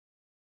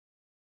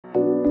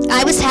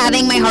I was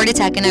having my heart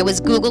attack, and I was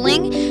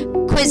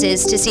Googling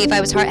quizzes to see if I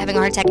was having a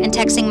heart attack, and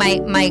texting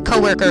my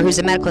coworker who's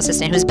a medical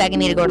assistant who's begging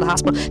me to go to the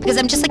hospital because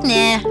I'm just like,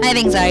 nah, I have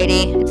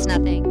anxiety. It's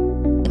nothing.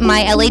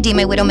 My LAD,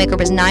 my Widowmaker,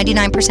 was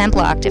 99%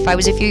 blocked. If I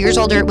was a few years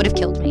older, it would have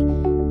killed me.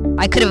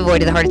 I could have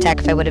avoided the heart attack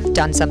if I would have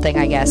done something,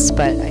 I guess,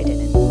 but I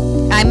didn't.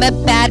 I'm a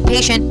bad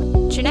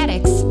patient.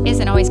 Genetics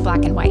isn't always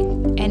black and white,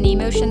 and the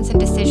emotions and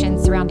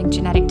decisions surrounding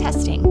genetic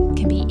testing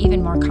can be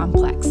even more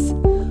complex.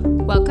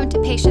 Welcome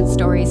to Patient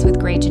Stories with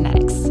Gray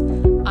Genetics.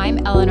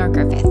 I'm Eleanor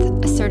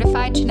Griffith, a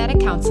certified genetic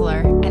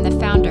counselor and the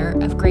founder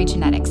of Gray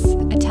Genetics,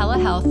 a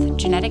telehealth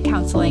genetic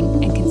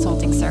counseling and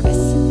consulting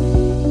service.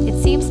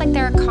 It seems like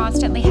there are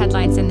constantly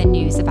headlines in the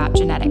news about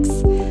genetics,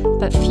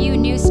 but few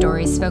news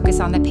stories focus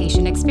on the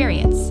patient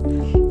experience.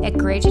 At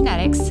Gray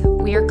Genetics,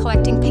 we are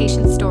collecting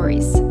patient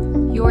stories,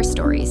 your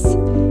stories.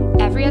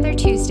 Every other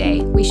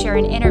Tuesday, we share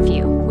an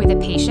interview with a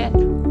patient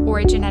or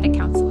a genetic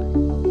counselor.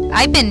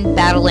 I've been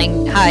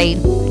battling high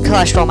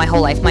cholesterol my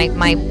whole life.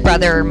 My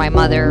brother, my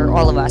mother,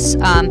 all of us.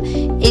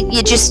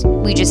 We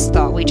just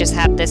thought we just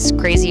had this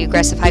crazy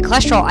aggressive high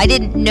cholesterol. I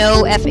didn't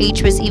know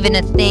FH was even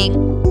a thing.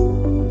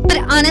 But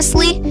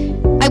honestly,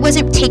 I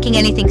wasn't taking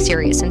anything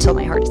serious until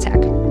my heart attack,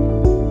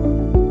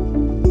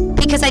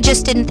 because I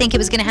just didn't think it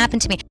was going to happen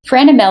to me.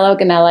 Fran Amello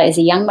Gamella is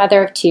a young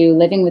mother of two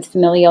living with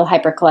familial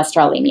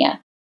hypercholesterolemia.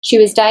 She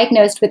was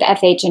diagnosed with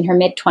FH in her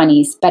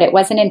mid-20s, but it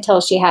wasn't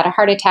until she had a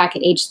heart attack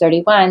at age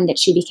 31 that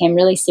she became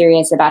really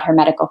serious about her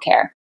medical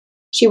care.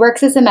 She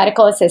works as a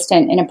medical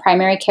assistant in a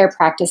primary care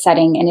practice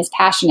setting and is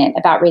passionate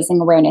about raising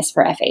awareness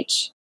for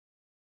FH.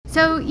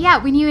 So,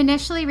 when you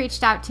initially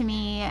reached out to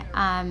me,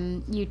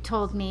 you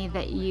told me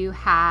that you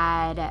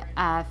had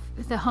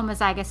the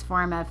homozygous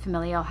form of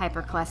familial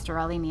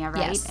hypercholesterolemia,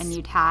 right? Yes. And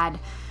you'd had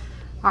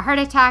a heart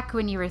attack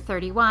when you were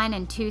 31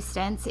 and 2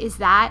 stents. Is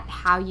that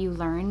how you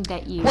learned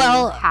that you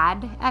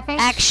had FH?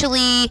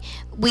 Actually,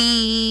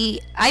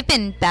 I've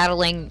been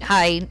battling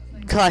high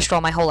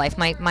cholesterol my whole life.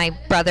 My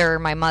brother,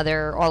 my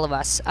mother, all of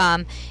us.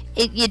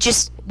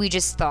 We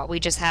just thought we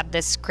just had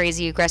this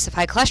crazy aggressive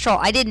high cholesterol.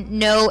 I didn't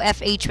know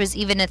FH was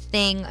even a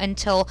thing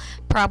until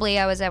probably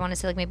I want to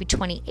say like maybe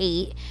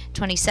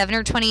 27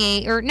 or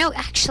 28, or no,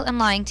 actually I'm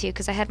lying to you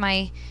because I had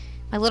my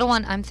little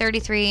one. I'm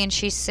 33 and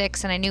she's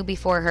 6, and I knew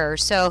before her.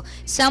 So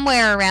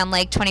somewhere around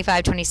like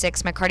 25,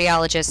 26, my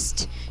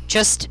cardiologist,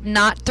 just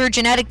not through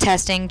genetic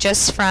testing,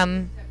 just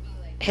from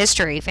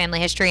family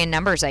history and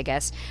numbers, I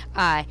guess,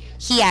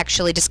 he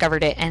actually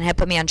discovered it and had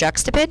put me on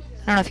Juxtapid.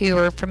 I don't know if you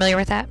were familiar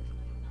with that.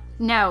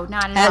 No,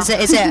 not at all.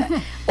 It's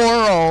a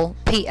oral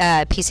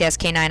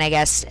PCSK9, I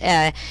guess,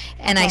 and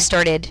okay. I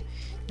started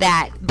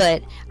that,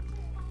 but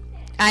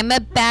I'm a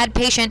bad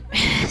patient,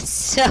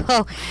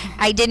 so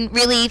I didn't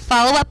really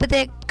follow up with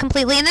it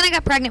completely. And then I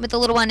got pregnant with the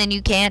little one, and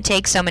you can't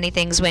take so many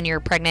things when you're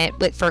pregnant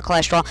for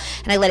cholesterol,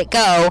 and I let it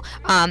go.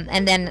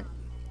 And then,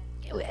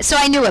 so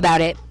I knew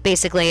about it,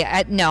 basically.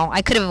 I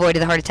could have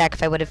avoided the heart attack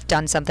if I would have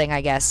done something, I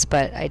guess,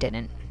 but I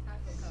didn't.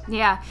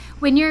 Yeah.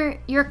 When your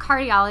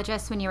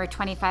cardiologist, when you were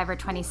 25 or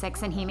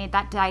 26 and he made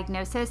that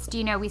diagnosis, do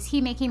you know, was he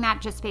making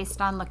that just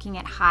based on looking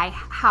at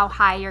how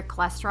high your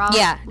cholesterol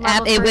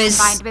levels it were was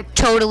combined with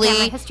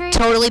family history?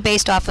 Totally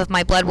based off of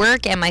my blood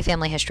work and my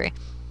family history.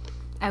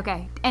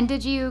 Okay. And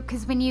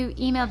because when you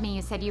emailed me,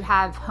 you said you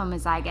have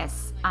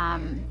homozygous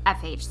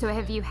FH. So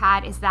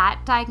is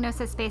that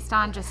diagnosis based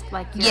on just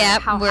like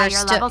how high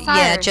your levels are?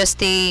 Yeah, just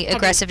the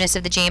aggressiveness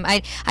of the gene.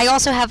 I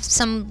also have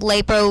some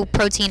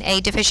lipoprotein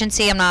A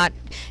deficiency. I'm not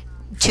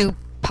too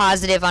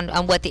positive on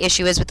what the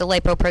issue is with the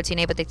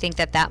lipoprotein A, but they think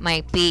that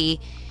might be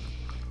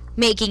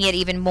making it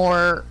even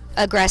more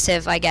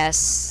aggressive, I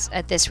guess,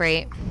 at this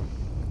rate.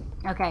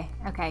 Okay.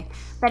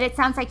 But it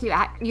sounds like you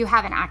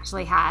haven't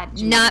actually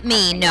had. Not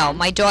me, no.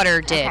 My daughter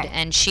did,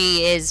 and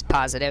she is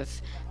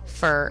positive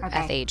for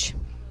FH.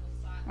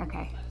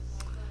 Okay.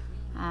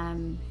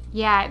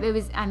 It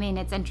was. I mean,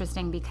 it's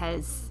interesting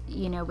because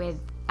with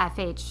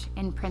FH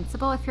in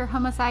principle, if you're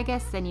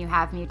homozygous, then you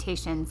have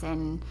mutations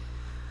in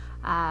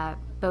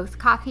both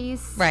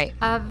copies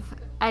of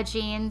a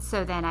gene.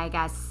 So then I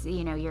guess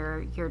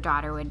your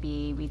daughter would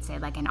be, we'd say,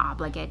 like an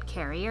obligate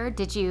carrier.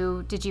 Did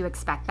you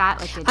expect that?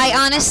 Like,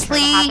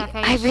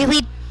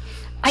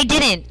 I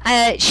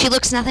didn't. She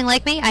looks nothing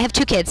like me. I have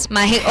 2 kids.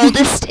 My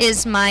oldest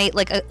is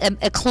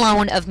a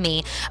clone of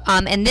me,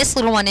 and this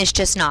little one is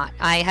just not.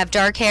 I have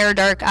dark hair,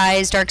 dark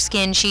eyes, dark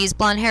skin. She's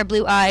blonde hair,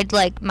 blue eyed,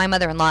 like my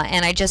mother-in-law,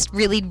 and I just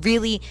really,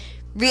 really,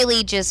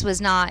 really just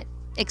was not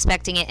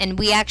expecting it. And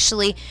we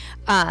actually,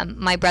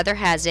 my brother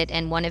has it,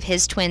 and one of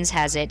his twins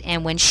has it,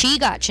 and when she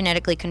got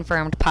genetically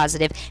confirmed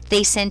positive,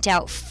 they sent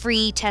out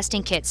free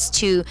testing kits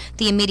to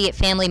the immediate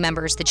family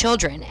members, the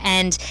children.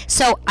 And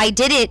so I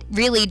did it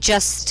really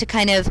just to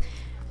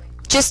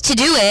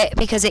do it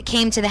because it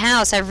came to the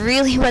house. I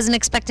really wasn't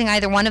expecting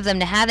either one of them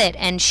to have it,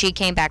 and she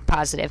came back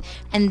positive.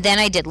 And then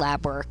I did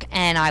lab work,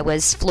 and I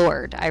was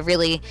floored.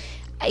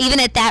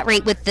 Even at that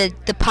rate, with the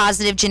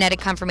positive genetic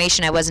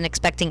confirmation, I wasn't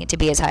expecting it to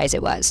be as high as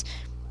it was.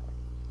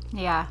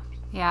 Yeah.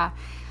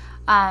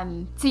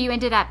 So you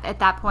ended up at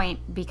that point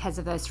because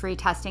of those free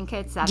testing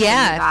kits.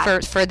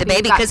 That's for the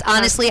baby. Because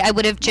honestly, I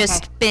would have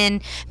just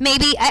been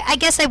maybe. I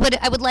guess I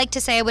would like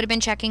to say I would have been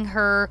checking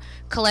her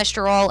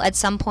cholesterol at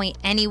some point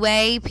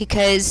anyway,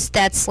 because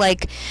that's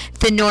like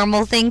the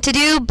normal thing to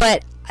do.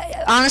 But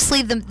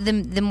honestly,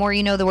 the more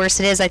you know, the worse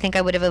it is. I think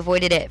I would have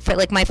avoided it. For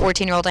like my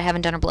 14-year-old, I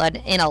haven't done her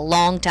blood in a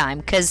long time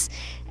because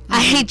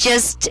I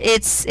just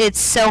it's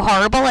so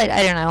horrible.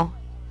 I don't know.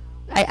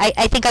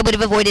 I think I would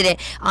have avoided it,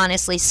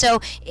 honestly. So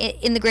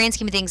in the grand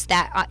scheme of things,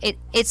 that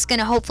it's going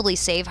to hopefully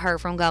save her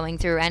from going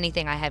through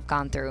anything I have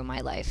gone through in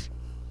my life.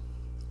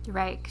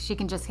 Right. She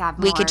can just have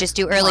we could just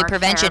do early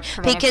prevention.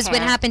 Because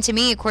what happened to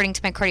me, according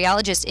to my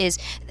cardiologist, is,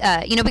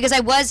 because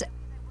I was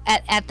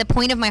at the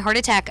point of my heart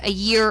attack a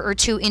year or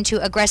two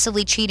into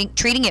aggressively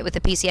treating it with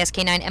the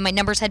PCSK9, and my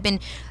numbers had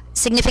been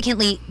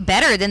significantly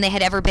better than they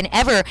had ever been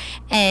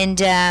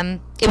and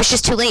it was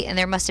just too late, and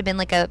there must have been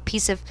like a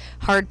piece of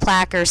hard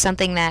plaque or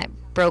something that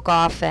broke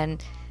off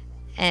and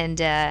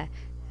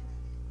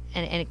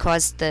it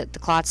caused the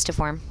clots to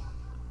form.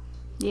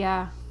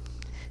 Yeah.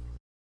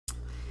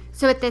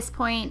 So at this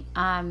point,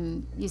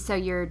 so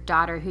your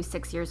daughter, who's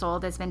 6 years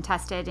old, has been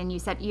tested, and you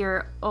said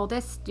your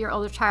older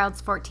child's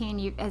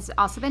 14, has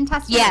also been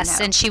tested? Yes,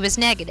 and she was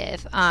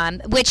negative,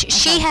 which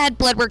she had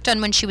blood work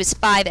done when she was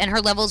 5, and her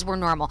levels were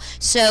normal.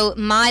 So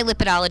my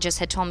lipidologist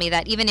had told me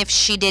that even if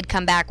she did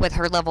come back with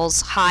her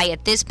levels high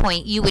at this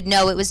point, you would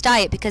know it was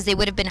diet because they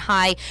would have been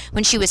high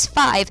when she was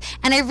 5.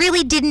 And I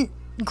really didn't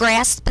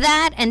grasp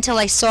that until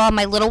I saw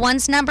my little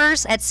one's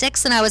numbers at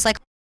 6, and I was like,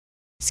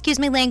 excuse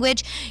me,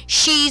 language,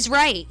 she's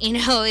right.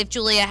 If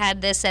Julia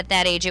had this at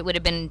that age, it would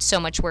have been so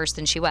much worse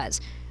than she was.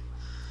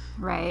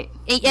 Right.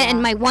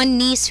 And my one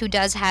niece who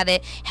does have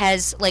it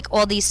has like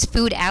all these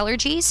food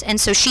allergies, and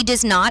so she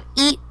does not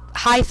eat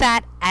high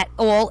fat at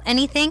all,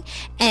 anything,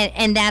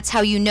 and that's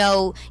how you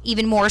know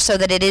even more so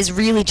that it is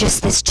really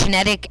just this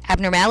genetic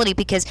abnormality,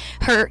 because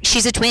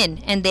she's a twin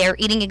and they're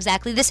eating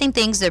exactly the same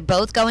things. They're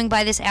both going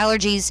by these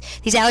allergies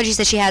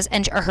that she has,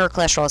 and her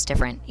cholesterol is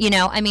different.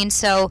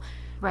 So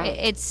right.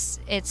 It's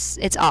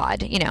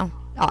odd,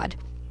 odd.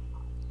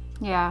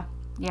 Yeah.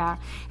 Yeah.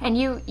 And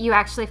you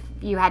actually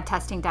had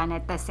testing done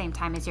at the same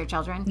time as your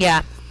children?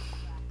 Yeah.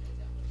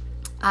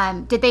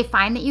 Did they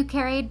find that you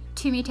carried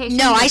 2 mutations?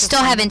 No, I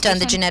still haven't done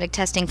the genetic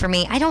testing for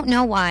me. I don't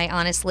know why,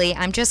 honestly.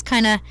 I'm just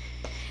kind of,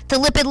 the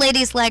lipid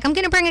lady's like, I'm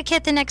going to bring a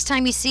kit the next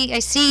time I see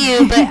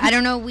you, but I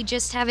don't know. We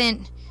just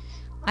haven't,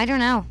 I don't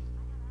know.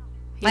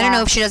 Yeah. I don't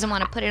know if she doesn't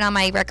want to put it on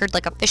my record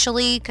like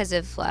officially because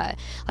of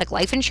like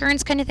life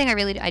insurance kind of thing.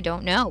 I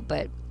don't know,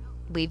 but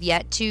we've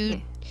yet to,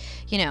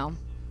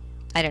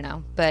 I don't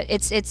know. But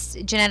it's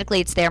genetically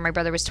it's there. My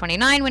brother was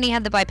 29 when he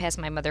had the bypass.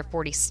 My mother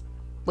 40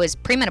 was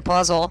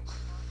premenopausal.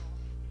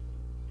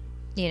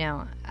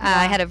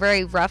 I had a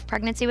very rough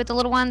pregnancy with the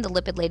little one. The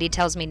lipid lady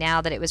tells me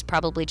now that it was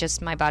probably just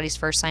my body's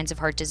first signs of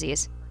heart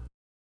disease.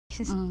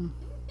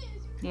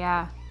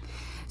 Yeah.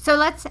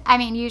 So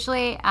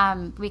usually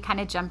we kind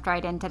of jumped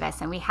right into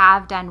this, and we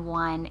have done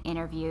one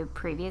interview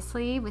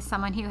previously with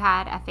someone who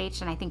had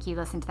FH, and I think you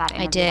listened to that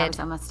interview. I did. That was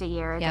almost a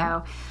year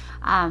ago.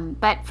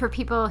 But for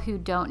people who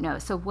don't know,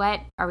 so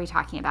what are we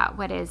talking about?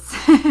 What is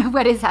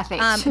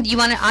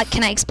FH?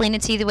 Can I explain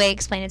it to you the way I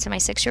explained it to my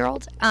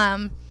 6-year-old?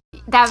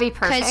 That would be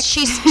perfect. Because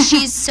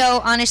she's so,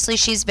 honestly,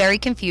 she's very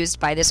confused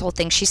by this whole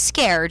thing. She's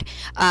scared.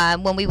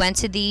 When we went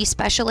to the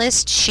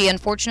specialist, she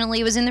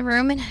unfortunately was in the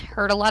room and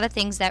heard a lot of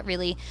things that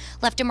really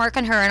left a mark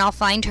on her. And I'll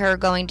find her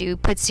going to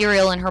put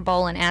cereal in her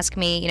bowl and ask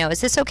me, is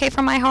this okay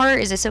for my heart?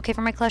 Is this okay for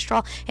my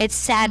cholesterol? It's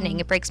saddening.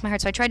 It breaks my heart.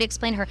 So I tried to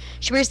explain to her.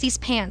 She wears these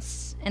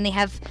pants, and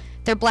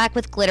they're black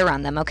with glitter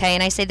on them, okay?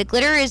 And I say the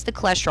glitter is the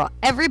cholesterol.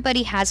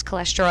 Everybody has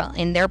cholesterol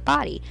in their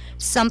body.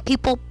 Some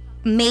people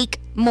make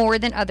more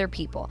than other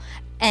people.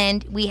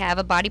 And we have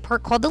a body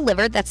part called the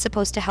liver that's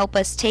supposed to help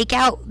us take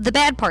out the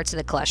bad parts of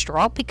the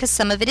cholesterol because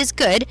some of it is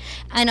good.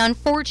 And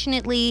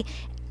unfortunately,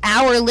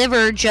 our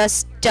liver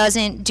just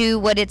doesn't do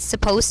what it's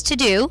supposed to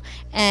do,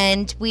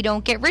 and we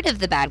don't get rid of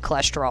the bad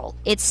cholesterol.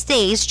 It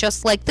stays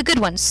just like the good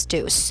ones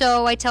do.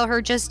 So I tell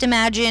her, just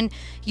imagine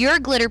your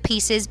glitter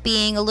pieces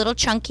being a little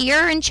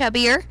chunkier and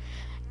chubbier,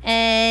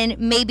 and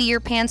maybe your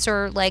pants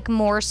are like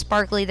more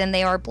sparkly than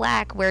they are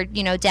black, where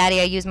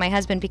Daddy, I use my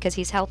husband because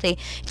he's healthy,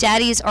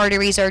 Daddy's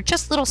arteries are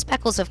just little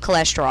speckles of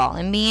cholesterol,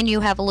 and me and you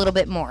have a little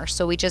bit more,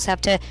 so we just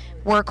have to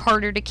work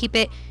harder to keep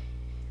it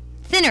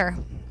thinner.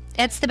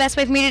 That's the best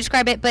way for me to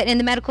describe it. But in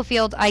the medical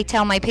field, I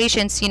tell my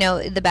patients,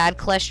 the bad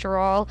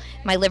cholesterol,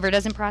 my liver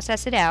doesn't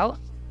process it out,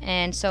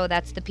 and so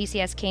that's the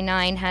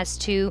PCSK9 has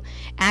to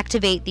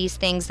activate these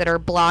things that are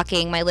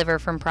blocking my liver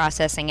from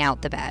processing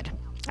out the bad.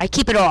 I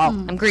keep it all.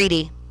 I'm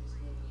greedy.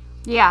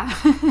 Yeah.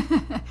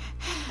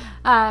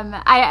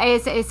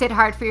 Is it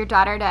hard for your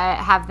daughter to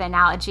have the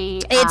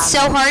analogy? It's so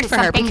hard for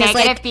her because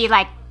negative be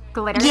like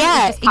glitter?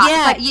 Yeah,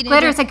 yeah.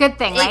 Glitter's a good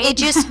thing,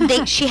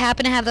 right? She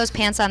happened to have those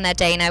pants on that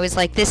day, and I was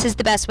like, "This is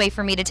the best way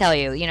for me to tell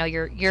you.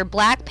 Your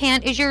black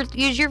pant is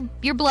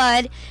your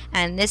blood,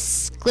 and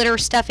this glitter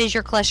stuff is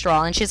your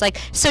cholesterol." And she's like,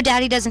 "So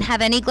Daddy doesn't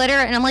have any glitter?"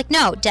 And I'm like,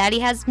 "No, Daddy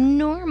has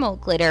normal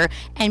glitter,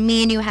 and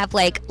me and you have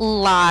like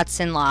lots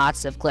and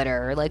lots of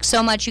glitter, like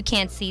so much you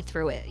can't see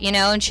through it,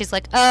 And she's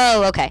like,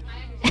 "Oh, okay."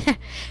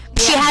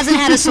 She hasn't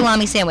had a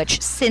salami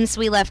sandwich since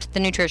we left the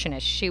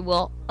nutritionist. She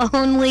will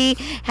only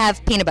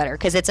have peanut butter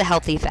because it's a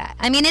healthy fat.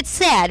 I mean, it's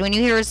sad when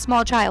you hear a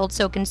small child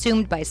so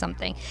consumed by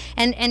something.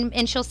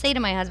 And she'll say to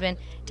my husband,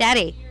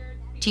 "Daddy,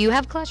 do you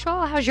have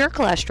cholesterol? How's your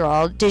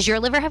cholesterol? Does your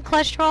liver have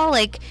cholesterol?"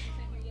 Like,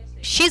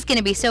 she's going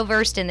to be so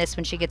versed in this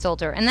when she gets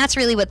older. And that's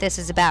really what this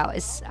is about.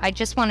 I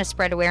just want to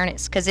spread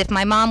awareness, because if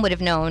my mom would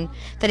have known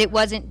that it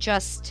wasn't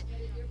just,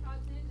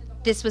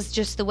 this was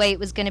just the way it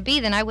was going to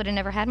be, then I would have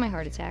never had my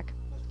heart attack.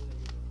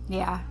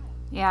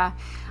 Yeah.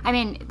 I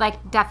mean,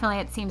 like, definitely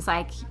it seems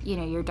like,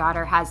 your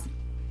daughter has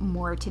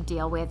more to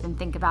deal with and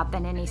think about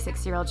than any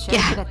 6-year-old should.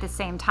 Yeah. But at the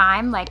same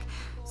time, like,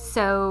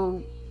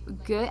 so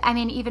good. I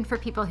mean, even for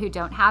people who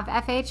don't have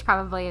FH,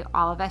 probably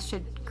all of us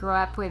should grow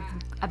up with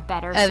a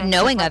better sense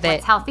knowing of it.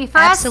 What's healthy for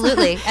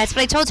Absolutely. us. That's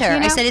what I told her.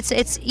 I said,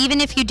 it's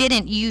even if you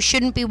didn't, you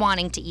shouldn't be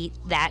wanting to eat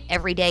that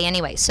every day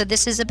anyway. So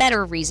this is a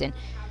better reason.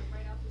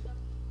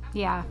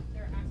 Yeah.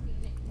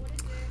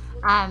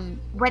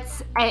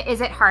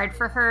 Is it hard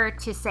for her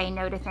to say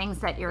no to things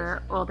that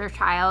your older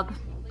child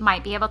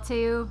might be able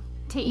to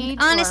eat?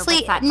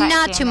 Honestly,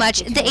 not too much.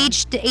 The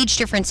age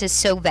difference is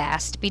so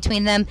vast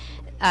between them.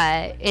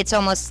 It's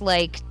almost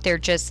like they're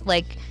just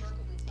like,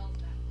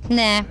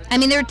 nah. I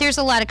mean, there's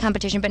a lot of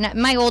competition, but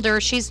my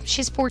older,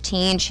 she's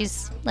 14.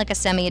 She's like a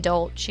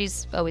semi-adult.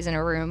 She's always in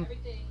her room.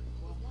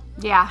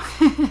 Yeah,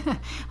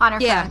 on her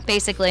phone. Yeah,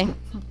 basically.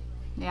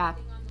 Yeah.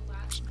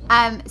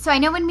 So I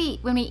know when we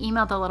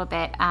emailed a little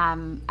bit,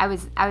 I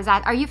was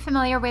at. Are you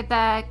familiar with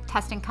the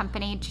testing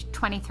company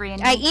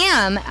 23andMe? I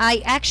am.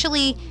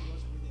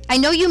 I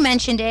know you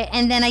mentioned it,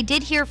 and then I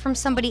did hear from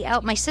somebody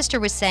else. My sister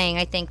was saying,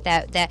 I think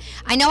that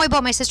I know I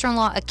bought my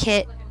sister-in-law a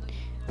kit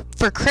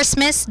for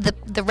Christmas,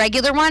 the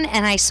regular one,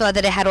 and I saw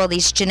that it had all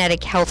these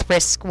genetic health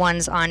risk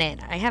ones on it.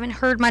 I haven't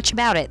heard much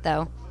about it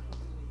though.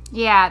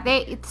 Yeah,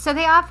 they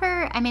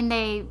offer. I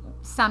mean,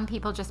 some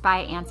people just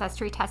buy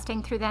ancestry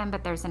testing through them,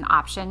 but there's an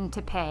option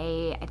to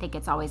pay. I think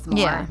it's always more.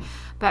 Yeah.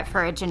 But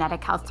for a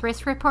genetic health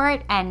risk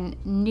report, and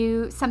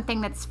something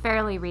that's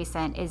fairly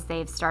recent is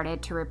they've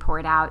started to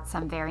report out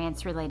some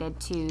variants related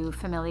to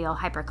familial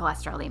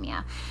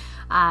hypercholesterolemia.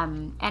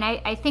 And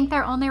I think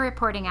they're only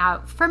reporting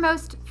out for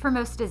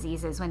most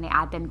diseases when they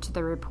add them to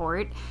the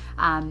report.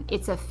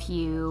 It's a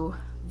few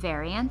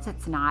variants.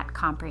 It's not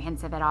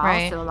comprehensive at all.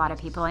 Right. So a lot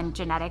of people in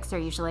genetics are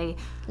usually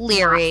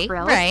leery,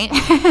 right?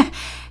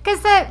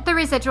 Because the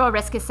residual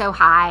risk is so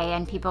high,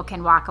 and people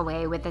can walk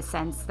away with the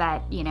sense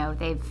that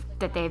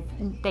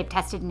they've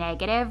tested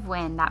negative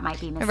when that might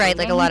be misleading. Right,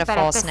 like a lot of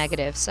false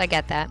negatives. I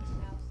get that.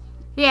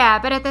 Yeah,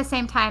 but at the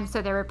same time,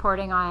 so they're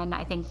reporting on,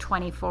 I think,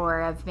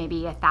 24 of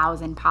maybe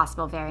 1,000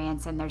 possible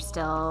variants, and there's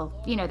still,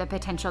 the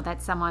potential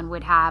that someone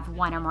would have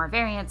one or more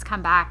variants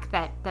come back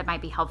that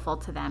might be helpful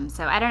to them.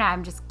 So I don't know.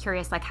 I'm just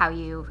curious, like how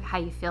you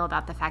feel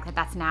about the fact that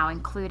that's now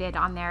included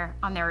on their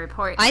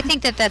report. I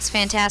think that that's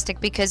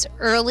fantastic, because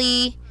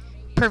early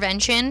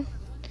prevention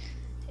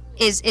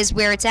is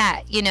where it's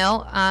at.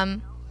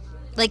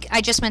 Like,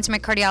 I just went to my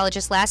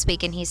cardiologist last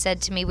week, and he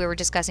said to me, we were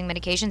discussing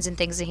medications and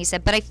things, and he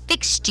said, "But I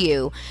fixed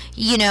you.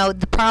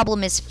 The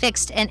problem is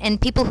fixed." And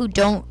people who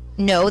don't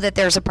know that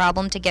there's a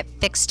problem to get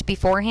fixed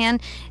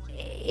beforehand,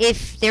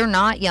 if they're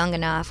not young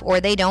enough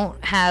or they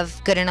don't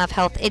have good enough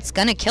health, it's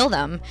going to kill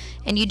them,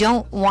 and you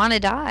don't want to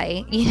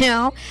die,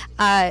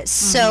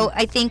 So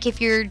I think if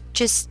you're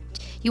just,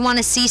 you want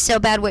to see so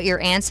bad what your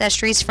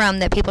ancestry's from,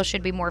 that people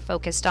should be more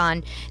focused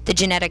on the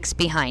genetics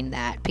behind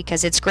that,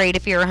 because it's great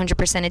if you're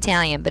 100%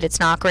 Italian, but it's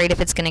not great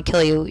if it's going to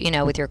kill you,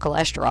 with your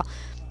cholesterol.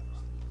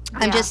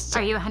 Are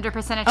you 100%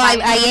 Italian?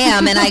 I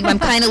am, and I'm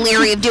kind of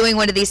leery of doing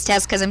one of these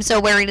tests because I'm so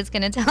worried it's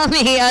going to tell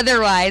me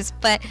otherwise,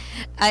 but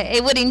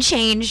it wouldn't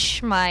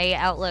change my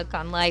outlook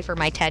on life or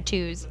my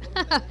tattoos.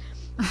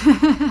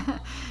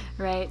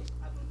 Right.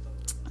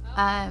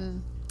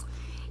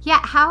 Yeah,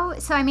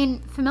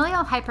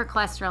 familial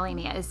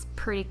hypercholesterolemia is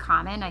pretty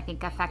common. I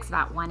think affects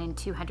about 1 in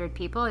 200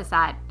 people. Is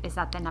that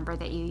the number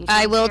that you usually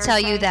I will tell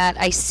you that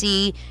I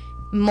see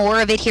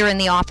more of it here in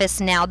the office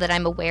now that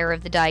I'm aware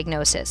of the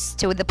diagnosis,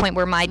 to the point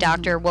where my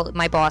doctor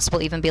my boss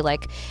will even be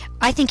like,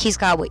 "I think he's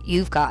got what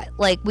you've got."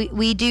 Like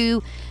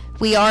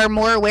we are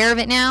more aware of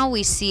it now.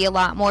 We see a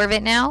lot more of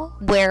it now,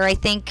 where I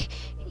think,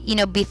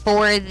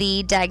 before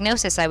the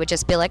diagnosis, I would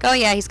just be like, "Oh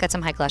yeah, he's got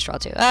some high cholesterol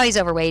too. Oh, he's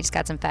overweight. He's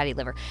got some fatty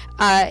liver."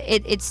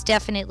 It's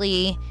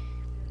definitely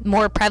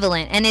more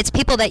prevalent, and it's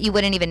people that you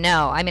wouldn't even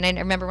know. I mean, I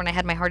remember when I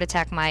had my heart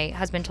attack, my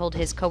husband told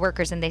his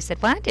coworkers, and they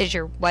said, "What? Is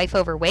your wife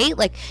overweight?"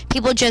 Like,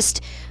 people just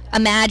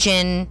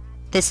imagine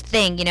this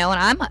thing, and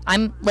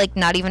I'm like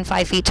not even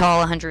 5 feet tall,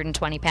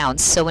 120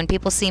 pounds. So when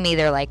people see me,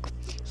 they're like,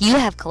 you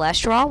have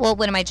cholesterol? Well,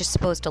 what am I just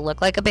supposed to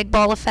look like, a big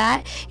ball of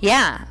fat?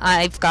 Yeah,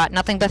 I've got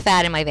nothing but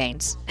fat in my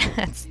veins.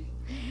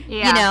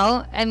 Yeah. You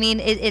know, I mean,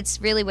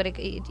 it's really what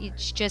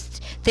it's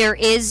just,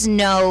 there's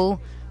no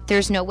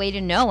way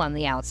to know on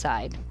the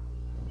outside.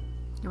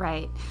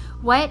 Right.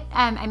 What,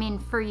 I mean,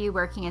 for you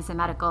working as a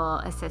medical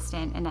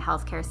assistant in a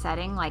healthcare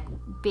setting, like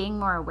being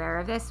more aware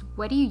of this,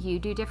 what do you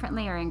do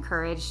differently or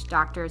encourage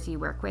doctors you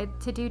work with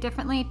to do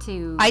differently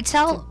to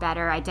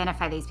better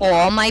identify these people?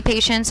 All my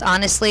patients,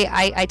 honestly,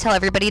 I tell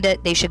everybody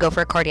that they should go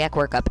for a cardiac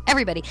workup.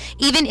 Everybody.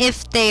 Even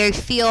if they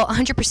feel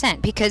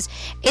 100%, because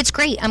it's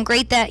great. I'm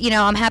great that,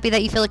 I'm happy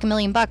that you feel like $1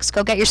 million.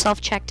 Go get yourself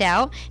checked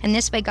out. And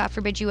this way, God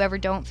forbid you ever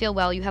don't feel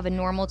well, you have a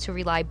normal to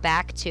rely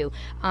back to.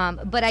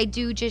 But I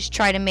do just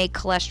try to make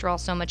cholesterol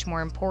so much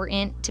more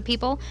important to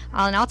people,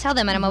 and I'll tell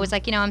them, and I'm always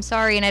like, I'm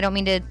sorry, and I don't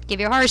mean to give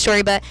you a horror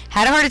story, but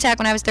had a heart attack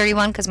when I was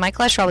 31 because my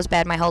cholesterol was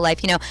bad my whole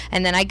life,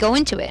 and then I go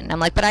into it and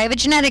I'm like, but I have a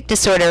genetic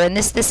disorder and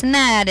this and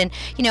that, and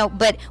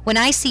but when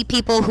I see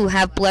people who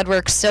have blood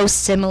work so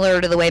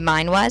similar to the way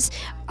mine was,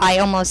 I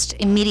almost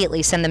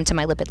immediately send them to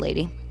my lipid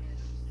lady.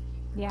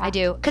 Yeah. I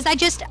do, because I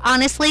just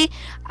honestly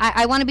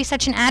I want to be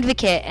such an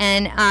advocate,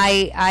 and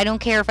I don't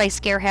care if I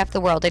scare half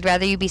the world. I'd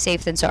rather you be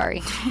safe than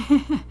sorry.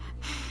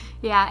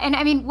 Yeah, and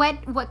I mean,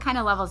 what kind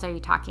of levels are you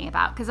talking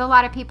about? Because a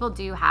lot of people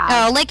do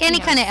have... like any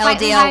kind of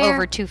LDL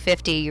over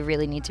 250, you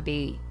really need to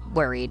be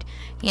worried.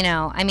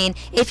 I mean,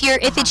 if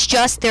it's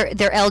just their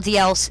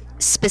LDL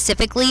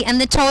specifically and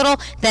the total,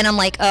 then I'm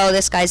like, oh,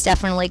 this guy's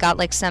definitely got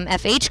like some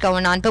FH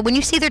going on. But when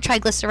you see their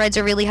triglycerides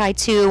are really high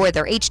too, or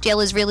their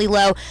HDL is really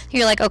low,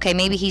 you're like, okay,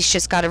 maybe he's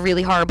just got a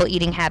really horrible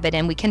eating habit,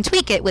 and we can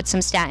tweak it with some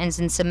statins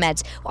and some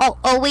meds. I'll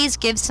always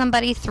give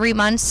somebody 3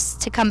 months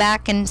to come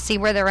back and see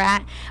where they're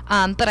at.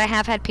 But I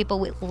have had people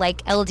with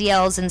like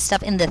LDLs and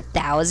stuff in the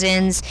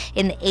thousands,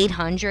 in the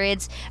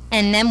 800s,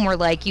 and then we're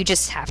like, you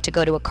just have to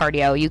go to a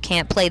cardio. You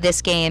can't play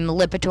this game.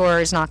 Lipitor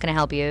is not going to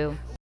help you.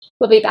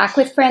 We'll be back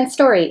with Fran's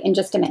story in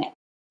just a minute.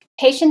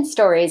 Patient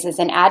Stories is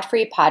an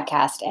ad-free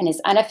podcast and is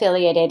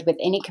unaffiliated with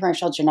any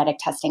commercial genetic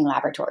testing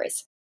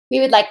laboratories. We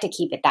would like to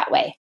keep it that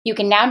way. You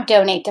can now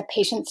donate to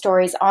Patient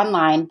Stories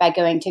online by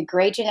going to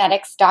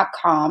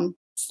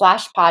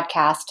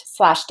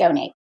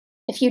graygenetics.com/podcast/donate.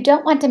 If you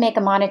don't want to make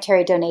a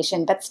monetary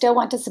donation but still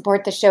want to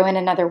support the show in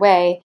another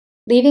way,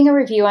 leaving a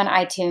review on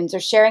iTunes or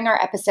sharing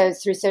our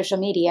episodes through social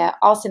media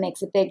also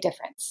makes a big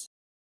difference.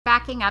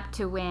 Backing up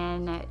to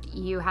when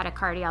you had a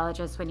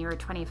cardiologist when you were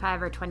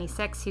 25 or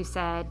 26 who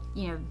said,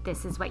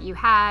 this is what you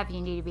have,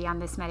 you need to be on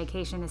this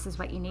medication, this is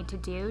what you need to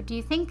do. Do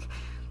you think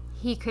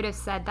he could have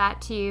said that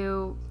to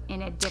you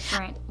in a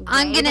different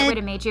way that would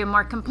have made you a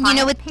more compliant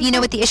patient? You know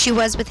what the issue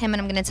was with him,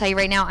 and I'm going to tell you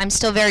right now. I'm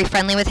still very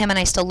friendly with him, and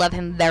I still love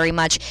him very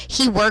much.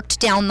 He worked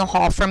down the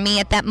hall from me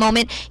at that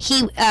moment.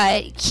 He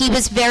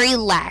was very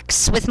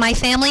lax with my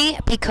family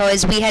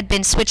because we had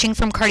been switching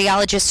from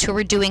cardiologists who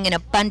were doing an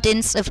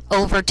abundance of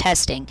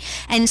over-testing.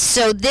 And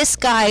so this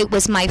guy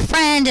was my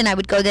friend, and I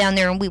would go down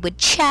there, and we would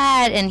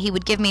chat, and he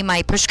would give me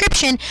my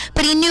prescription,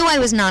 but he knew I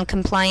was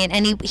non-compliant,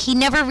 and he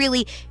never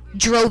really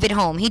drove it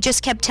home. He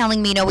just kept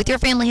telling me, with your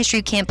family history,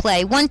 you can't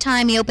play. One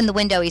time he opened the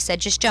window, he said,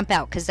 just jump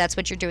out, because that's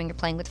what you're doing. You're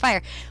playing with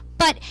fire.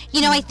 But,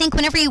 I think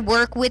whenever you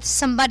work with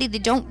somebody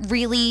that don't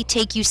really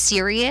take you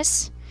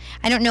serious,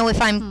 I don't know if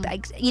I'm,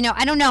 I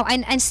don't know.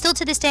 And still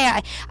to this day,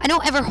 I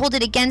don't ever hold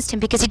it against him,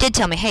 because he did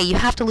tell me, hey, you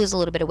have to lose a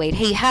little bit of weight.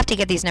 Hey, you have to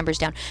get these numbers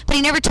down. But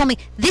he never told me,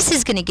 this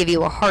is going to give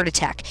you a heart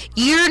attack.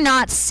 You're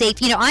not safe.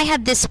 I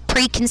had this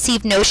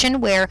preconceived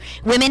notion where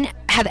women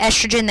have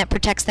estrogen that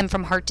protects them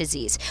from heart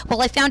disease.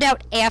 Well, I found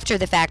out after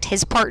the fact,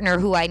 his partner,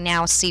 who I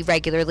now see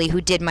regularly,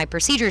 who did my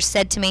procedures,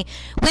 said to me,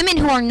 women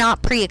who are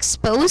not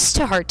pre-exposed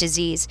to heart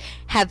disease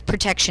have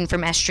protection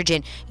from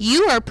estrogen.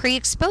 You are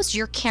pre-exposed.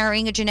 You're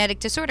carrying a genetic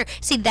disorder.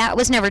 See, that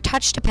was never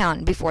touched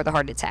upon before the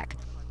heart attack.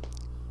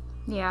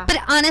 Yeah. But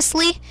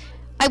honestly,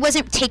 I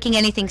wasn't taking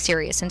anything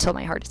serious until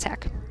my heart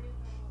attack.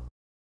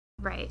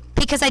 Right.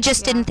 Because I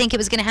just didn't think it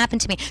was going to happen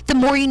to me. The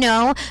more you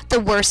know, the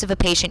worse of a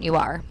patient you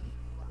are.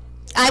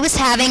 I was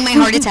having my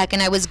heart attack,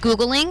 and I was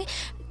Googling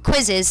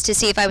quizzes to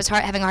see if I was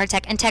having a heart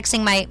attack, and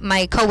texting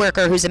my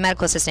coworker who's a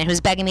medical assistant who's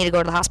begging me to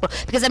go to the hospital,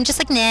 because I'm just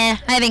like, nah,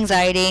 I have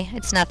anxiety.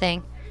 It's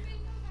nothing.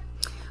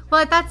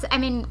 Well,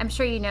 I'm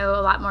sure you know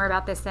a lot more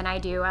about this than I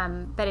do,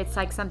 but it's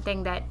like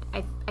something that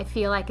I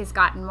feel like has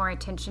gotten more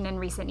attention in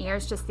recent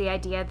years, just the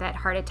idea that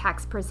heart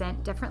attacks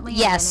present differently.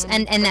 Yes,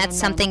 and that's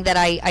something that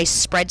I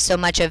spread so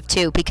much of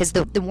too, because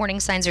the warning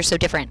signs are so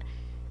different.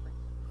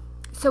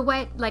 So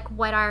what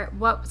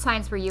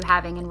signs were you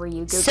having, and were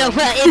you Googling? So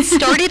it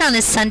started on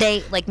a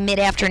Sunday, like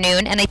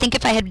mid-afternoon, and I think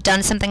if I had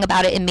done something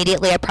about it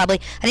immediately, I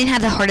didn't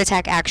have the heart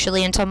attack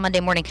actually until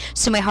Monday morning.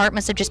 So my heart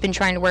must have just been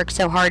trying to work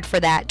so hard for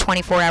that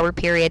 24-hour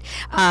period.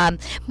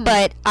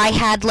 But I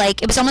had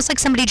it was almost like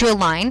somebody drew a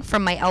line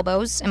from my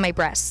elbows and my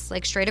breasts,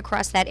 like straight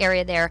across that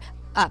area there.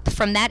 Up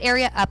from that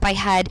area up, I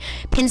had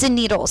pins and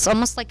needles,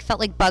 almost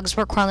felt like bugs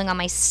were crawling on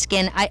my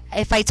skin.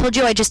 If I told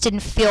you I just didn't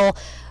feel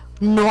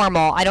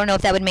normal, I don't know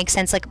if that would make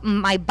sense. Like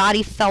my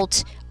body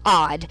felt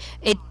odd.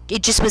 It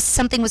just was,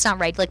 something was not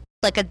right,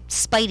 like a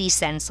spidey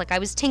sense, like I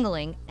was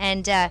tingling.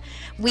 And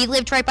we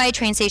lived right by a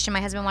train station.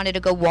 My husband wanted to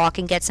go walk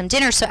and get some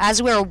dinner, so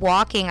as we were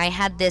walking, I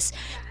had this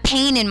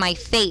pain in my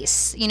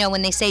face. You know,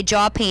 when they say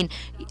jaw pain,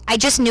 I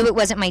just knew it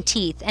wasn't my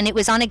teeth, and it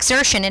was on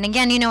exertion. And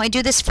again, you know, I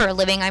do this for a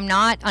living. I'm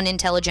not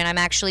unintelligent. I'm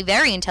actually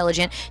very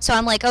intelligent. So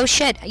I'm like, oh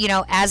shit, you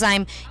know, as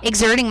I'm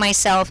exerting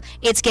myself,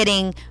 it's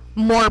getting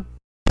more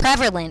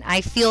prevalent.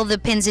 I feel the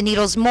pins and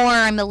needles more.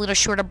 I'm a little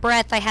short of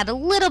breath. I had a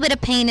little bit of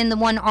pain in the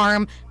one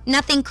arm.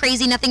 Nothing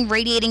crazy, nothing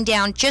radiating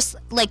down, just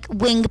like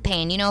wing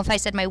pain. You know, if I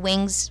said my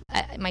wings,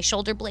 my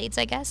shoulder blades,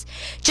 I guess.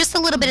 Just a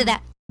little bit of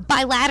that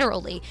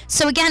bilaterally.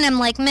 So again, I'm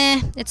like,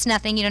 meh, it's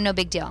nothing, you know, no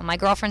big deal. My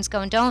girlfriend's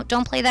going,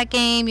 don't play that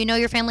game. You know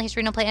your family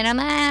history, don't play. And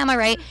I'm all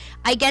right.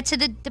 I get to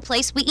the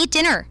place, we eat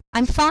dinner.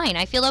 I'm fine.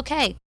 I feel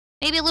okay.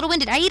 Maybe a little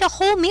winded. I eat a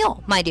whole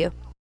meal, mind you.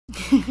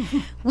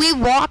 We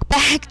walk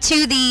back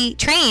to the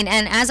train,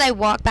 and as I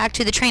walk back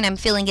to the train, I'm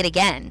feeling it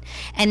again.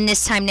 And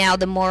this time now,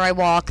 the more I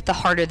walk, the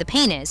harder the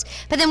pain is.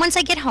 But then once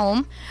I get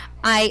home,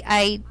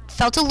 I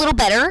felt a little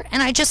better,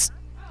 and I just,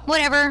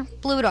 whatever,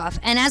 blew it off.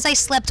 And as I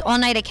slept all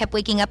night, I kept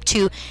waking up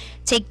to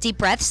take deep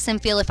breaths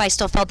and feel if I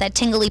still felt that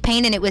tingly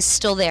pain, and it was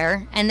still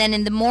there. And then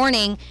in the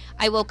morning,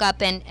 I woke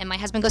up, and my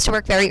husband goes to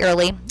work very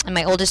early, and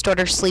my oldest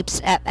daughter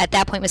sleeps, at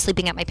that point, was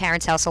sleeping at my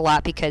parents' house a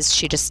lot because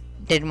she just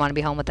didn't want to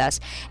be home with us.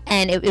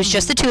 And it was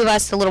just the two of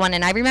us, the little one.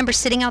 And I remember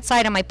sitting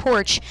outside on my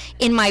porch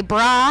in my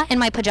bra and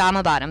my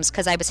pajama bottoms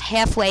because I was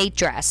halfway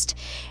dressed.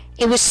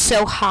 It was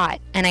so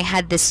hot, and I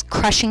had this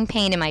crushing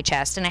pain in my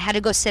chest, and I had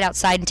to go sit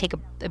outside and take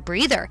a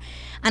breather.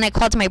 And I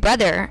called to my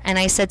brother, and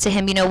I said to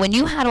him, you know, when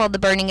you had all the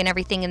burning and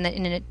everything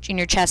in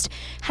your chest,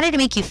 how did it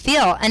make you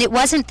feel? And it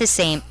wasn't the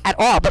same at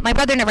all. But my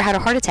brother never had a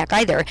heart attack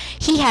either.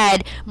 He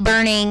had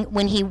burning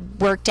when he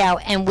worked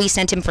out, and we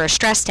sent him for a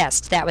stress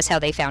test. That was how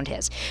they found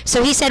his.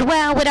 So he said,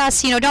 well, with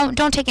us, you know,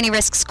 don't take any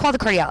risks. Call the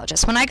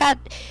cardiologist. When I got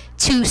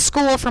to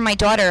school for my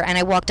daughter and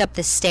I walked up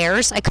the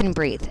stairs, I couldn't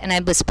breathe, and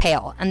I was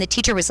pale. And the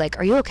teacher was like,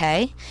 are you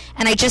okay?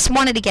 And I just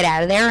wanted to get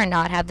out of there and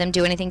not have them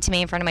do anything to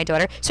me in front of my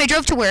daughter. So I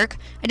drove to work.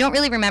 I don't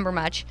really remember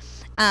much.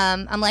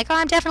 I'm like, oh,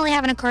 I'm definitely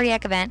having a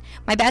cardiac event.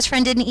 My best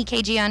friend did an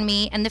EKG on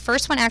me, and the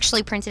first one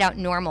actually printed out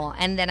normal.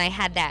 And then I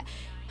had that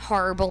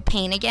horrible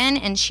pain again,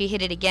 and she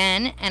hit it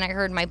again, and I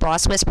heard my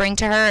boss whispering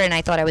to her, and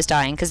I thought I was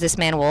dying because this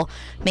man will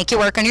make you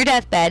work on your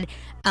deathbed.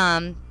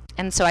 And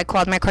so I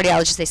called my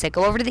cardiologist. They said,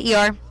 go over to the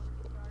ER.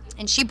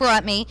 And she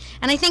brought me,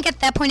 and I think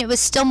at that point it was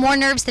still more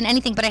nerves than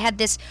anything, but I had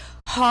this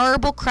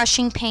horrible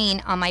crushing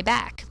pain on my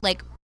back,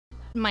 like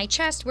my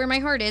chest where my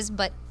heart is,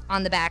 but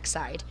on the back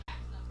side.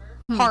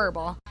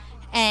 Horrible.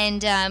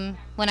 And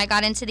when I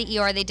got into the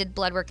ER, they did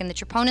blood work, and the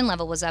troponin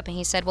level was up, and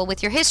he said, well,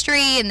 with your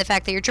history and the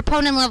fact that your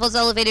troponin level is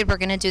elevated, we're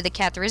going to do the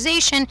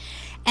catheterization.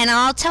 And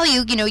I'll tell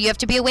you, you know, you have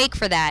to be awake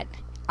for that.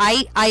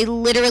 I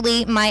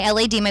literally, my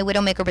LAD, my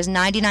Widowmaker, was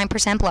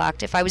 99%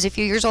 blocked. If I was a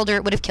few years older,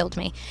 it would have killed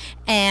me.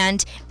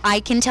 And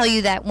I can tell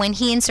you that when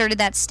he inserted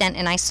that stent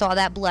and I saw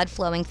that blood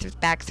flowing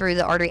back through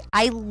the artery,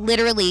 I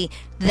literally,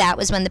 that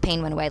was when the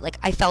pain went away. Like,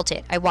 I felt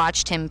it. I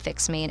watched him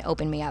fix me and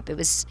open me up. It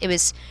was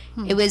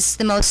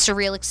the most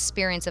surreal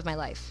experience of my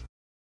life.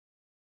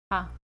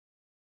 Huh.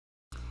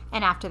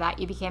 And after that,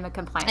 you became a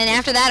compliant. And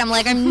after that, I'm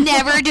like, I'm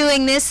never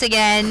doing this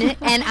again.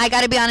 And I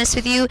got to be honest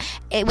with you,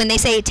 when they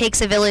say it takes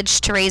a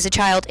village to raise a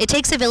child, it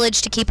takes a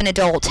village to keep an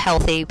adult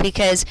healthy.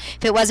 Because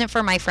if it wasn't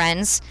for my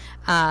friends,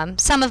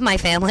 some of my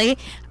family,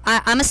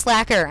 I'm a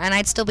slacker, and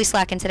I'd still be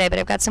slacking today. But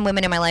I've got some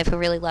women in my life who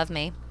really love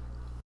me.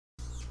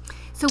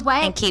 So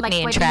what? And keep me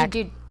in what track. Do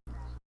you do,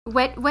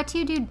 what do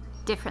you do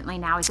differently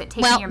now? Is it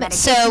taking your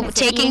medication? So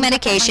taking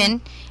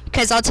medication,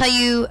 because I'll tell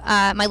you,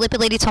 my lipid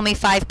lady told me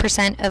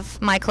 5%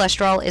 of my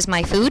cholesterol is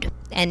my food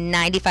and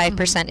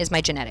 95% is my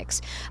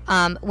genetics.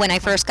 When I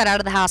first got out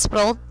of the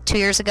hospital 2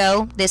 years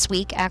ago, this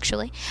week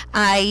actually,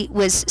 I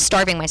was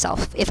starving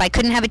myself. If I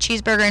couldn't have a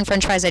cheeseburger and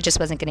french fries, I just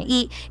wasn't going to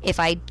eat. If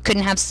I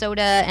couldn't have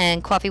soda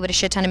and coffee with a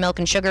shit ton of milk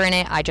and sugar in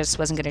it, I just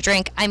wasn't going to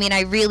drink. I mean,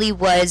 I really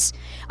was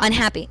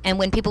unhappy. And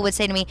when people would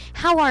say to me,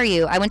 how are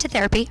you? I went to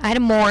therapy. I had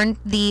to mourn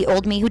the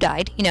old me who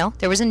died. You know,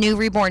 there was a new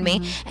reborn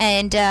me.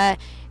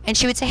 And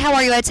she would say, how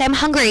are you? I'd say, I'm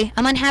hungry.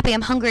 I'm unhappy.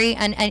 I'm hungry.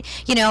 And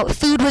you know,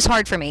 food was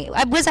hard for me.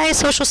 Was I a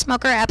social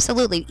smoker?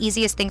 Absolutely.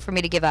 Easiest thing for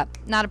me to give up.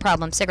 Not a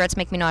problem. Cigarettes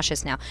make me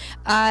nauseous now.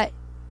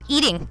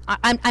 Eating.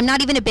 I'm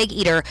not even a big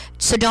eater,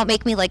 so don't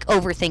make me like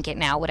overthink it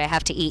now what I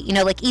have to eat. You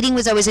know, like eating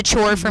was always a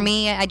chore for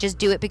me. I just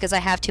do it because I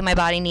have to. My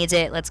body needs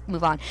it. Let's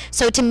move on.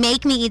 So to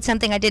make me eat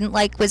something I didn't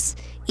like was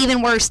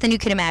even worse than you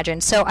could imagine.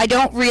 So I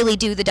don't really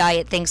do the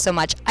diet thing so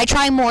much. I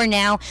try more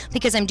now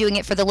because I'm doing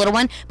it for the little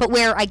one, but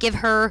where I give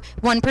her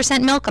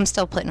 1% milk, I'm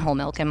still putting whole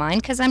milk in mine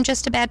because I'm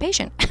just a bad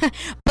patient.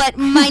 But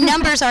my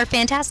numbers are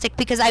fantastic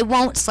because I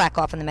won't slack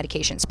off on the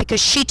medications,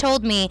 because she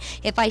told me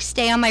if I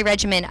stay on my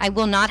regimen, I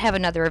will not have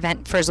another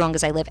event for as long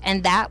as I live.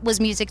 And that was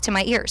music to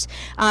my ears.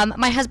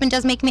 My husband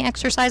does make me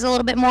exercise a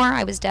little bit more.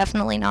 I was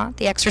definitely not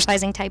the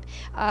exercising type.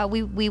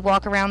 We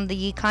walk around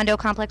the condo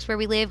complex where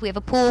we live. We have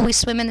a pool. We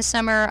swim in the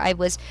summer. I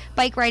was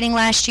bike riding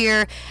last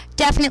year.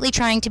 Definitely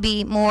trying to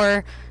be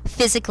more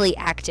physically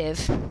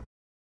active.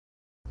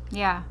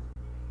 Yeah.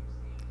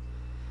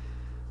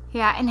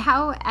 Yeah, and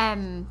how,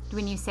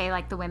 when you say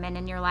like the women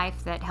in your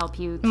life that help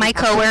you, my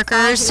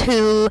coworkers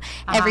who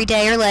every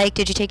day are like,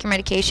 did you take your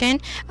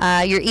medication?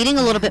 You're eating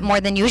a little bit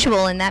more than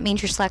usual, and that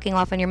means you're slacking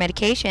off on your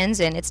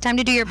medications, and it's time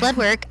to do your blood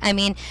work. I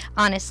mean,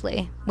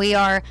 honestly, we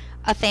are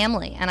a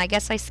family, and I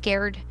guess I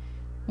scared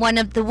one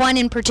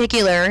in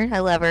particular. I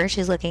love her.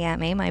 She's looking at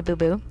me, my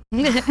boo-boo.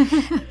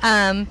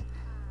 And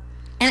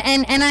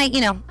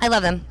I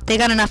love them. They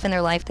got enough in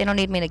their life. They don't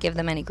need me to give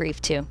them any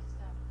grief too.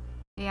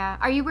 Yeah.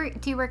 Do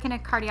you work in a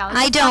cardiologist?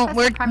 I don't.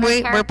 We're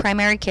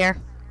Primary care.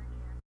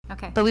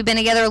 Okay. But we've been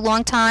together a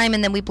long time,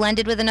 and then we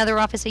blended with another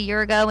office a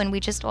year ago, and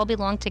we just all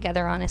belong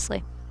together,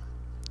 honestly.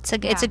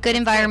 It's a good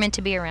environment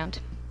to be around.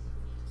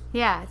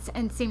 Yeah,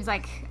 and it seems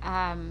like,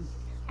 I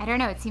don't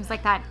know, it seems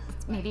like that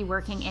maybe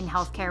working in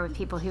healthcare with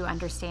people who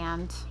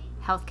understand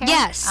healthcare.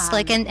 Yes,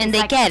 and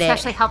they get it.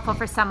 Especially helpful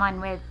for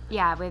someone with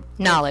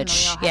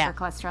knowledge. Familial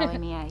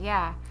hypercholesterolemia.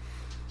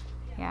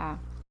 Yeah.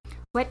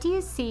 What do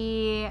you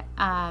see,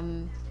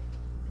 I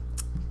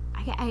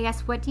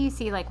guess, what do you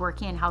see like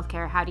working in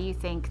healthcare? How do you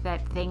think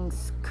that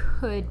things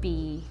could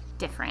be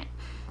different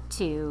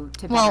to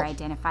better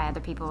identify other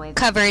people with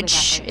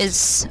coverage with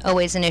is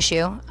always an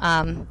issue.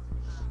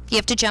 You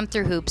have to jump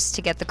through hoops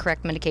to get the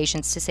correct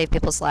medications to save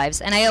people's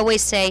lives. And I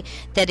always say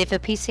that if a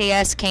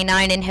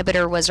PCSK9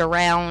 inhibitor was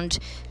around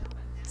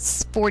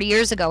 40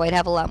 years ago, I'd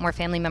have a lot more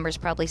family members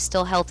probably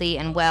still healthy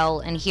and well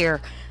and here.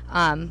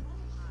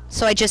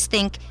 So I just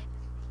think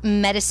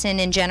medicine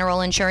in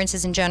general,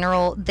 insurances in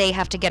general, they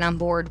have to get on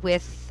board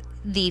with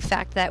the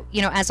fact that,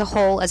 as a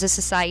whole, as a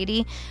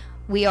society,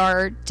 we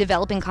are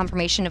developing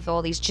confirmation of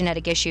all these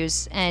genetic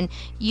issues, and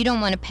you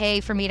don't want to pay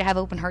for me to have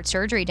open heart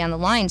surgery down the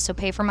line, so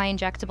pay for my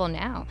injectable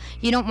now.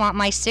 You don't want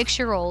my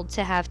 6-year-old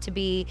to have to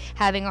be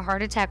having a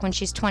heart attack when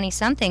she's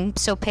 20-something,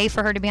 so pay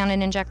for her to be on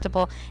an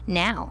injectable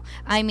now.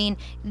 I mean,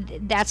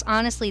 that's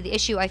honestly the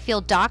issue. I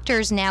feel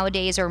doctors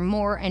nowadays are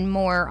more and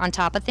more on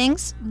top of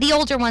things. The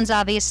older ones,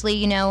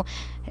 obviously,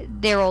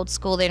 they're old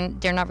school.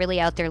 They're not really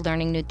out there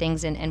learning new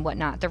things and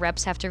whatnot. The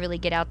reps have to really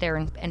get out there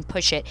and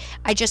push it.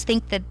 I just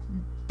think that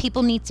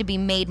people need to be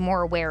made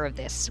more aware of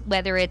this,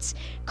 whether it's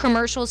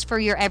commercials for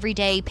your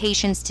everyday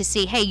patients to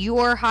see, hey,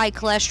 your high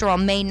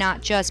cholesterol may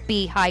not just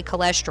be high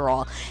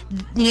cholesterol,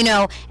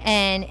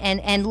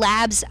 and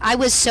labs. I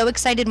was so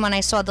excited when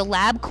I saw the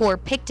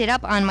LabCorp picked it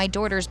up on my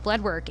daughter's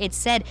blood work. It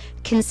said,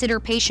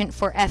 consider patient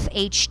for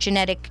FH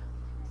genetic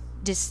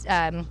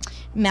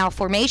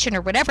malformation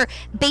or whatever,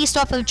 based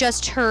off of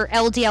just her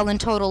LDL and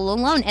total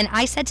alone. And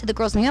I said to the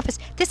girls in the office,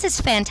 this is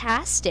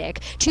fantastic.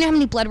 Do you know how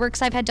many blood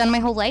works I've had done my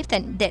whole life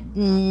that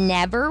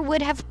never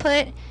would have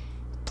put,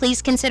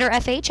 please consider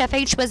FH?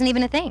 FH wasn't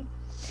even a thing.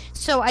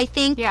 So I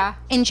think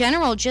in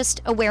general,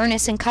 just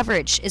awareness and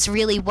coverage is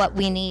really what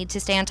we need to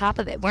stay on top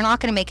of it. We're not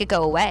going to make it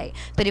go away,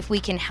 but if we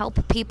can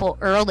help people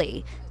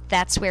early,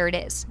 that's where it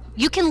is.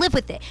 You can live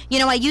with it.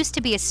 I used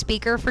to be a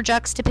speaker for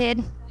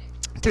Juxtapid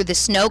through the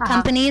snow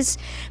companies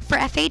for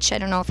FH. I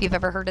don't know if you've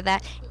ever heard of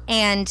that.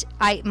 And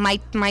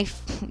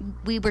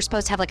we were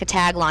supposed to have like a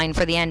tagline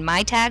for the end.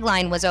 My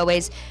tagline was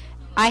always,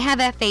 I have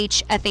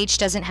FH, FH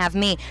doesn't have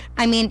me.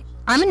 I mean,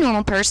 I'm a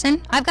normal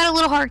person. I've got a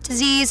little heart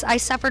disease. I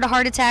suffered a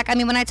heart attack. I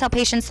mean, when I tell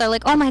patients, they're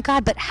like, oh my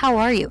God, but how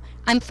are you?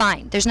 I'm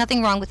fine. There's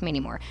nothing wrong with me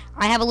anymore.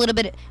 I have a little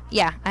bit,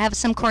 I have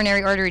some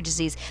coronary artery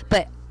disease,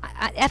 but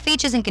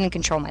FH isn't going to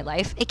control my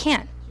life. It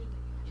can't.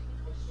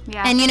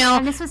 Yeah. And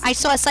I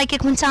saw a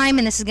psychic one time,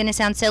 and this is going to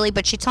sound silly,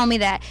 but she told me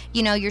that,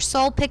 your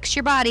soul picks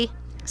your body.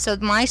 So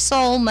my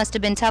soul must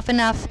have been tough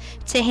enough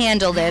to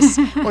handle this,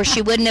 or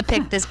she wouldn't have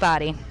picked this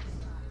body.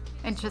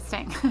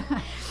 Interesting.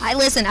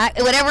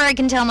 Whatever I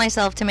can tell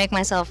myself to make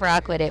myself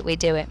rock with it, we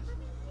do it.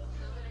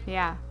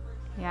 Yeah.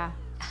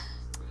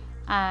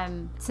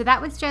 So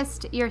that was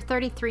you're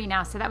 33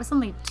 now, so that was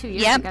only 2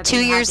 years ago. Yep, 2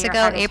 years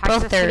ago, April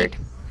 3rd.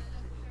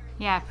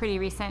 Pretty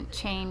recent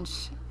change.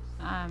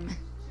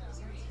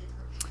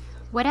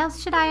 What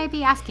else should I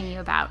be asking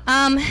you about?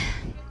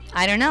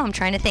 I don't know. I'm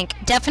trying to think.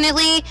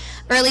 Definitely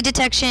early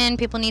detection.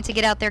 People need to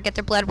get out there, get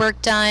their blood work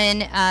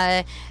done.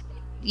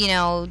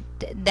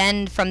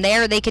 Then from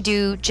there they could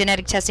do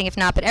genetic testing if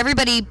not. But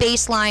everybody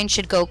baseline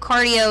should go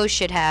cardio,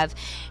 should have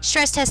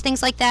stress tests,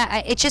 things like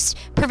that. It's just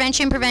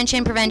prevention.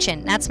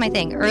 That's my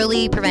thing.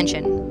 Early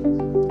prevention.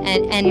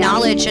 And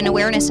knowledge and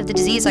awareness of the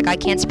disease. Like, I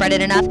can't spread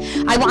it enough.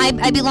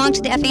 I belong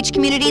to the FH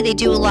community. They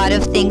do a lot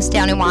of things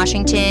down in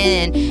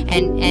Washington,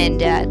 and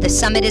the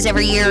summit is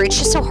every year. It's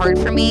just so hard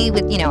for me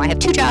with, I have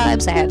 2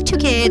 jobs, I have 2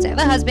 kids, I have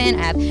a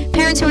husband, I have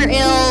parents who are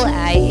ill.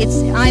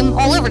 I'm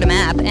all over the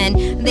map,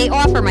 and they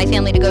offer my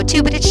family to go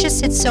too, but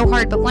it's so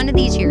hard. But one of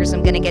these years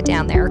I'm going to get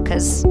down there,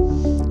 because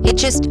it's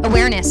just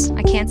awareness.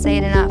 I can't say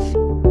it enough.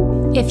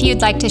 If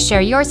you'd like to share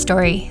your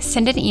story,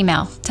 send an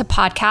email to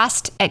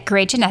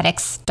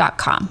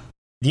podcast@graygenetics.com.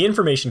 The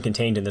information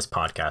contained in this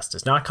podcast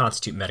does not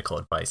constitute medical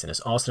advice and is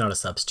also not a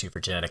substitute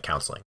for genetic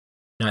counseling.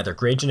 Neither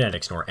Gray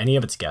Genetics nor any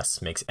of its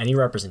guests makes any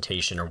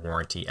representation or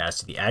warranty as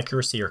to the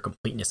accuracy or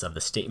completeness of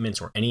the statements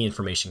or any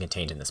information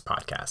contained in this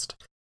podcast.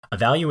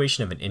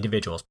 Evaluation of an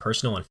individual's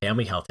personal and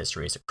family health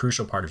history is a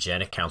crucial part of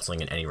genetic counseling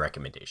and any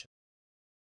recommendation.